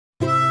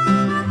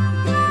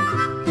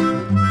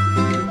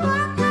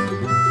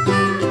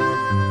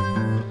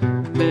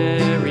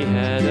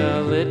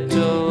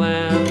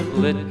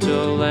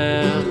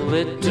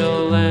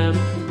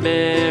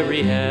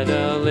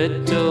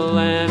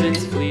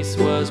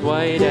was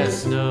white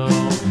as snow.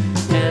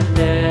 And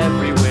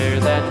everywhere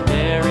that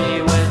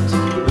Mary went,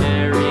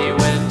 Mary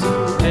went,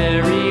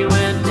 Mary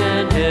went,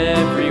 and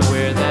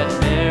everywhere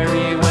that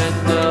Mary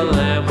went, the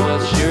lamb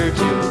was sure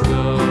to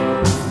go.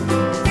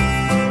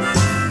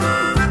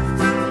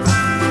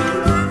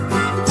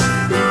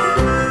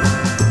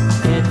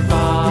 It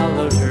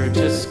followed her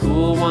to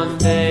school one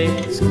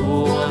day,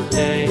 school one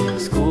day,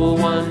 school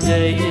one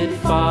day. It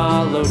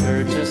followed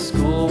her to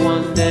school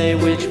one day,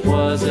 which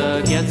was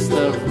against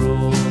the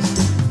rules.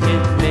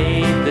 It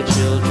made the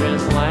children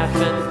laugh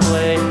and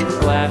play,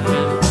 laugh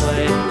and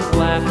play,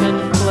 laugh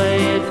and play.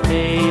 It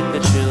made the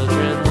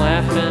children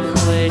laugh and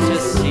play to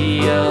see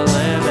a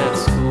lamb at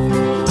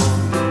school.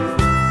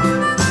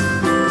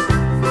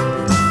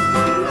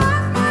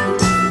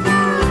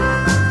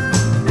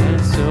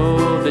 And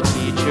so the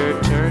teacher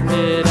turned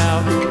it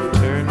out,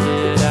 turned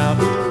it out,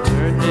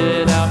 turned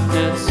it out.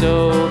 And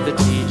so the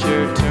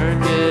teacher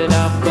turned it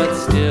out, but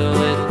still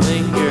it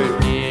lingered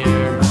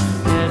near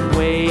and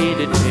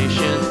waited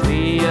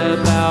patiently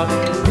about,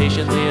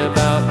 patiently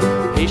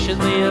about,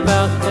 patiently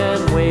about,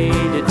 and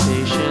waited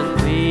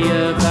patiently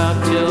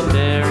about till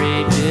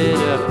Mary did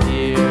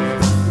appear.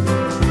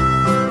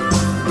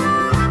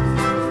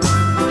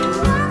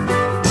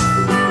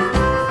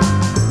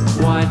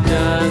 Why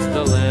does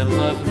the lamb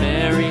love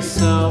Mary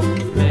so,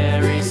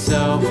 Mary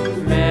so,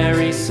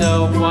 Mary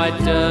so? Why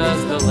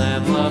does the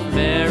lamb love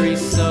Mary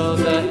so?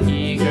 The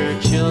eager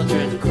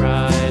children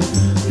cried.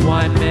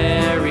 Why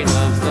Mary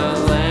loves the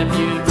lamb,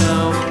 you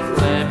know,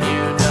 lamb,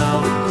 you know,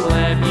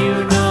 lamb,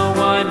 you know.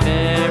 Why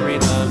Mary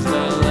loves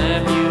the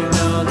lamb, you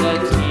know, the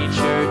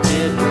teacher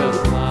did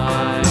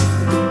reply.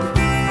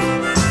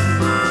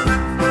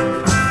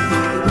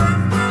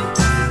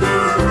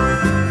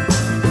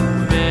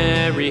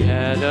 Mary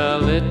had a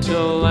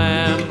little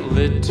lamb,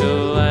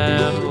 little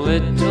lamb,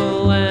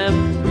 little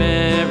lamb.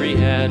 Mary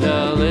had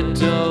a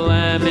little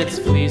lamb, its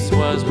fleece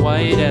was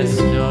white as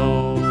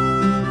snow.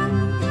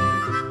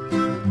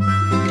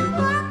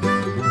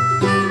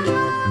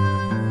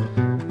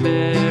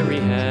 Mary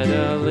had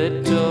a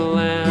little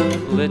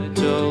lamb,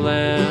 little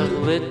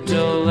lamb,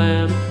 little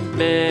lamb.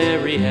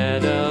 Mary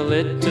had a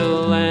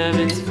little lamb,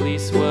 its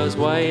fleece was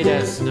white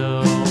as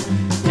snow.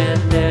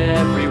 And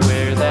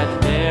everywhere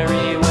that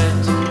Mary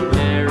went,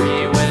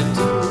 Mary went,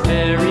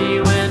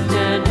 Mary went,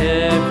 and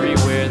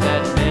everywhere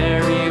that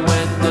Mary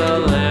went, the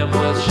lamb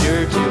was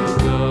sure to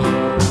go.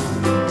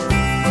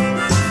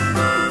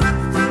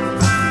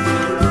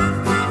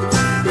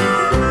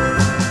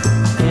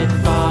 It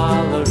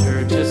followed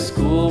her to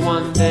school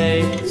one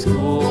day,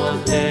 school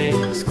one day,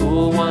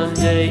 school one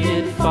day.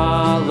 It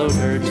followed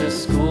her to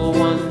school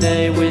one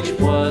day, which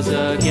was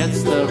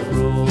against the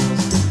rules.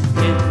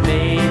 It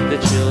made the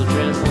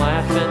children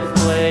laugh and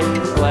play,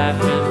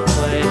 laugh and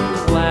play,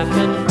 laugh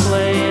and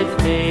play. It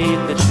made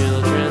the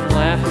children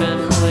laugh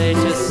and play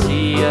to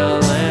see a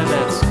lamb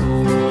at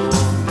school.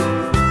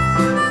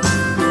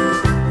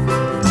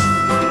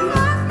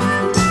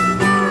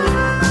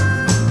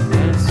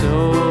 And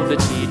so the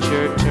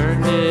teacher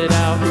turned it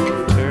out,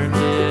 turned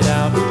it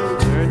out,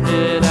 turned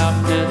it out.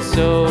 And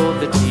so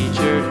the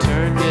teacher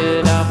turned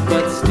it out,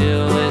 but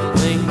still it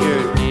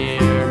lingered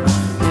near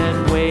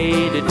and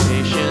waited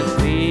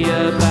patiently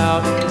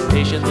about,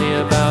 patiently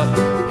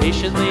about,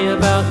 patiently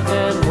about,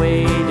 and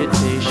waited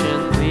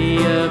patiently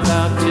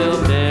about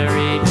till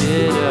Mary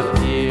did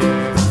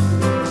appear.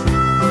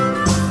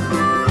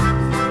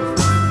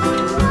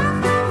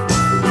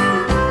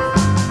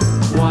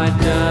 Why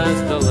does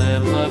the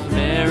lamb love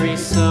Mary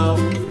so,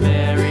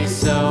 Mary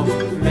so,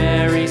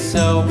 Mary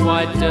so?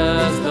 Why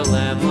does the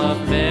lamb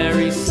love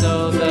Mary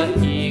so? The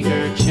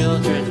eager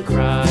children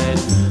cried.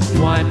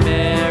 Why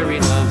Mary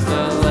loves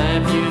the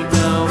lamb, you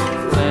know,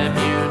 lamb,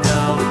 you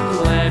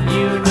know, lamb,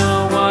 you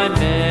know. Why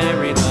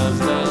Mary loves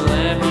the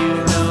lamb, you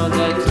know,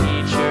 the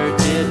teacher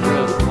did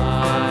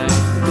reply.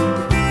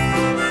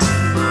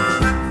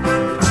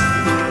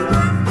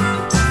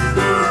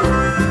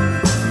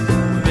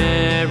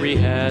 Mary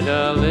had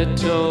a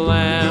little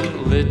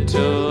lamb,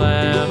 little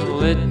lamb,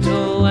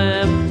 little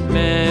lamb.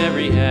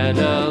 Mary had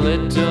a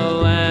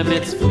little lamb,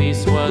 its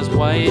fleece was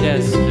white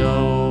as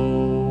snow.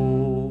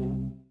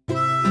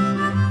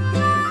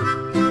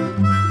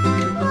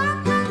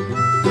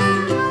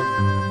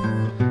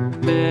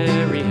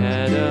 Mary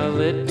had a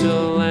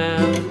little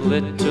lamb,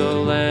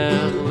 little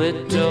lamb,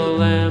 little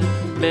lamb.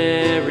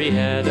 Mary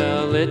had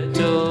a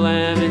little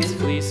lamb, its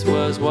fleece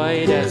was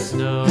white as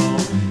snow.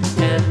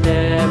 And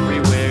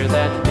everywhere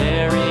that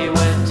Mary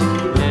went,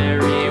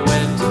 Mary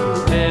went,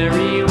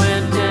 Mary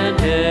went, and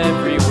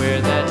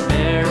everywhere that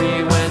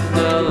Mary went,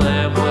 the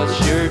lamb was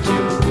sure to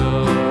go.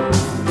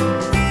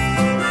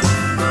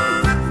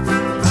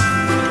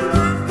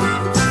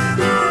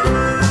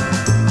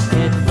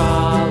 It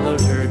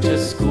followed her to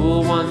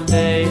school one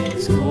day,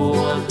 school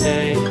one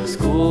day,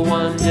 school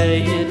one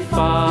day. It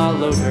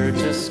followed her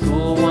to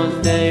school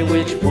one day,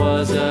 which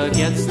was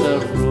against the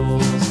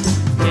rules.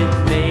 It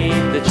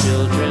made the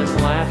children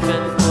laugh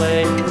and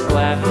play,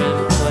 laugh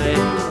and play,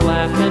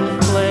 laugh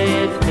and play.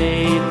 It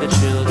made the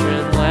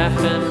children laugh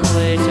and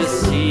play to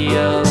see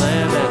a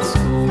lamb at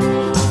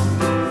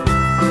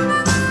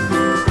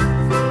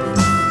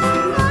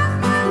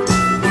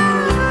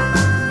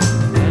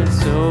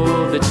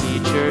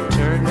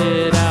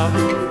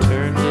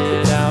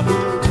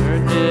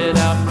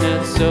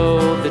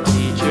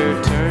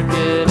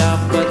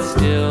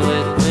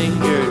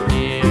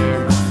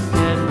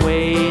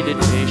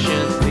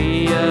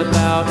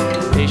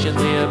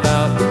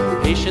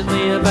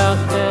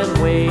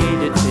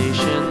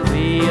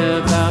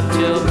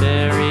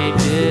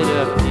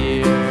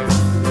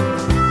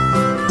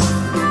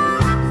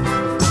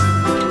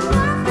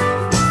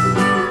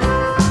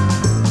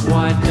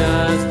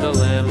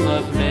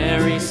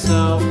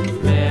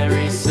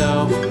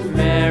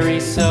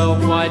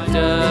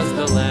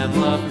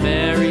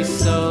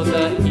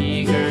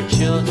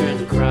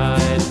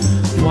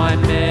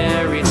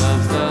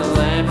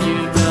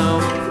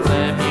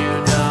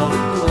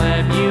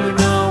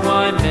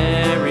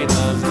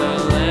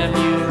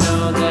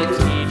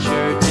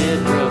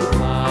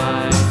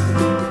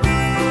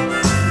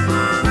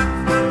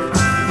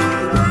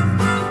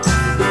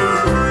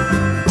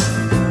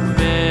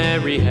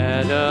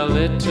a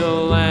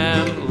little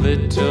lamb,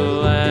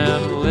 little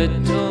lamb,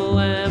 little